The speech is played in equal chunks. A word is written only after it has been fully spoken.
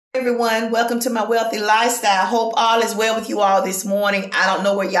everyone. Welcome to my wealthy lifestyle. Hope all is well with you all this morning. I don't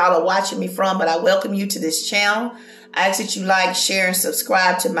know where y'all are watching me from, but I welcome you to this channel. I ask that you like, share, and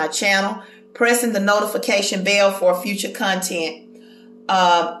subscribe to my channel, pressing the notification bell for future content.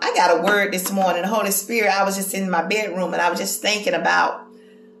 I got a word this morning. The Holy Spirit, I was just in my bedroom and I was just thinking about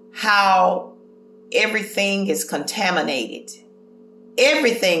how everything is contaminated.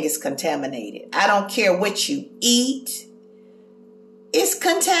 Everything is contaminated. I don't care what you eat. It's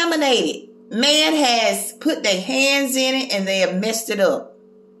contaminated. Man has put their hands in it and they have messed it up.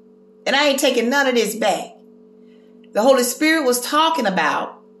 And I ain't taking none of this back. The Holy Spirit was talking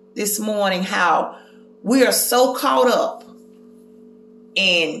about this morning how we are so caught up.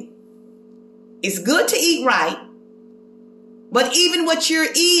 And it's good to eat right. But even what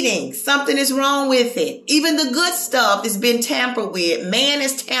you're eating, something is wrong with it. Even the good stuff has been tampered with. Man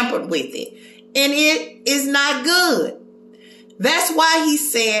has tampered with it. And it is not good. That's why he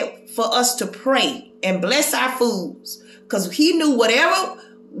said for us to pray and bless our foods. Because he knew whatever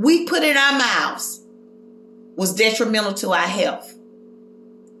we put in our mouths was detrimental to our health.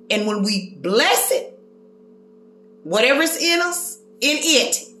 And when we bless it, whatever's in us, in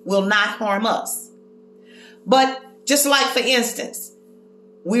it will not harm us. But just like, for instance,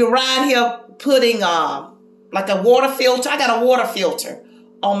 we're around here putting like a water filter. I got a water filter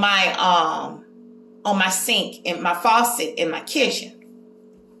on my sink and my faucet in my kitchen.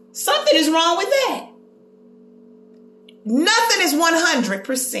 Something is wrong with that. Nothing is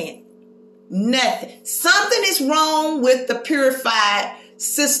 100%. Nothing. Something is wrong with the purified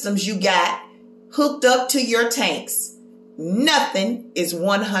systems you got hooked up to your tanks. Nothing is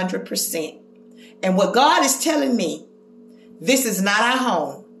 100%. And what God is telling me, this is not our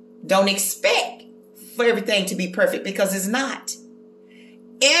home. Don't expect for everything to be perfect because it's not.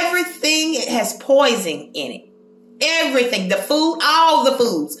 Everything has poison in it. Everything, the food, all the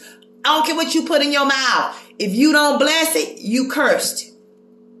foods. I don't care what you put in your mouth. If you don't bless it, you cursed.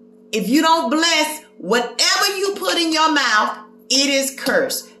 If you don't bless whatever you put in your mouth, it is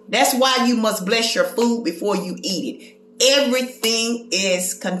cursed. That's why you must bless your food before you eat it. Everything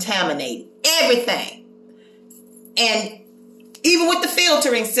is contaminated. Everything. And even with the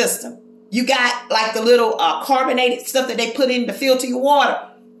filtering system, you got like the little carbonated stuff that they put in to filter your water.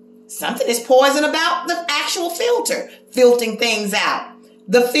 Something is poison about the actual filter, filtering things out.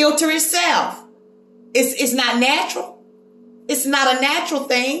 The filter itself, it's not natural. It's not a natural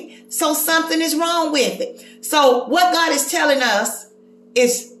thing. So something is wrong with it. So what God is telling us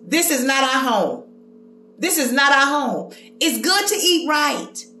is this is not our home. This is not our home. It's good to eat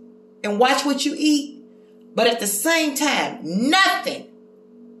right and watch what you eat. But at the same time, nothing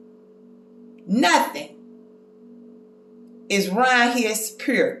is around here is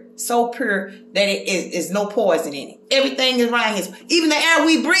pure. So pure that it is no poison in it. Everything is around here. Even the air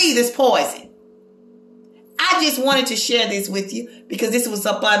we breathe is poison. I just wanted to share this with you because this was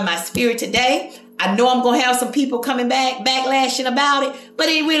up on my spirit today. I know I'm going to have some people coming backlashing about it, but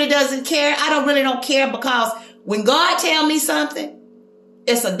it really doesn't care. I really don't care because when God tells me something,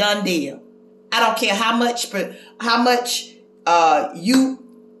 it's a done deal. I don't care how much you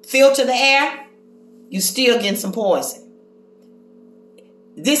filter the air, you still getting some poison.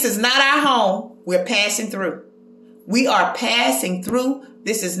 This is not our home. We're passing through. We are passing through.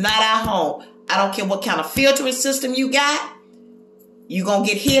 This is not our home. I don't care what kind of filtering system you got. You're going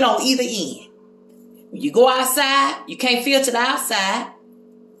to get hit on either end. When you go outside, you can't filter the outside.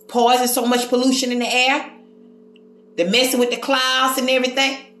 Poison, so much pollution in the air. They're messing with the clouds and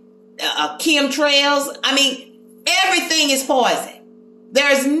everything. Chemtrails. I mean, everything is poison.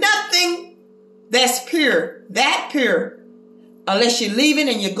 There's nothing that's pure, unless you're leaving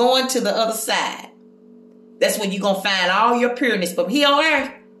and you're going to the other side. That's when you're going to find all your pureness. But here on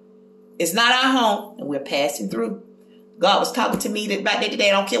earth, it's not our home, and we're passing through. God was talking to me about that today.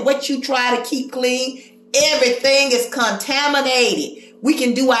 I don't care what you try to keep clean. Everything is contaminated. We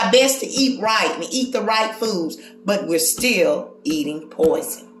can do our best to eat right and eat the right foods, but we're still eating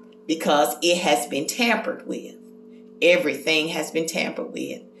poison because it has been tampered with. Everything has been tampered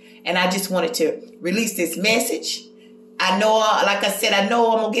with. And I just wanted to release this message. I know, like I said, I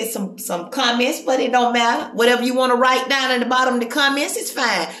know I'm going to get some comments, but it don't matter. Whatever you want to write down at the bottom of the comments, it's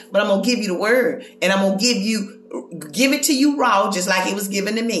fine. But I'm going to give you the word, and I'm going to give it to you raw, just like it was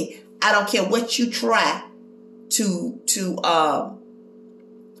given to me. I don't care what you try to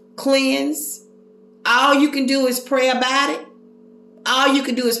cleanse. All you can do is pray about it. All you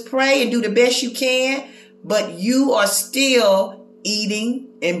can do is pray and do the best you can, but you are still eating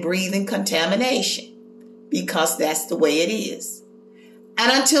and breathing contamination. Because that's the way it is. And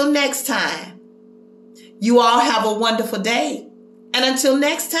until next time, you all have a wonderful day. And until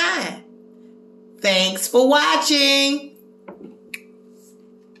next time, thanks for watching.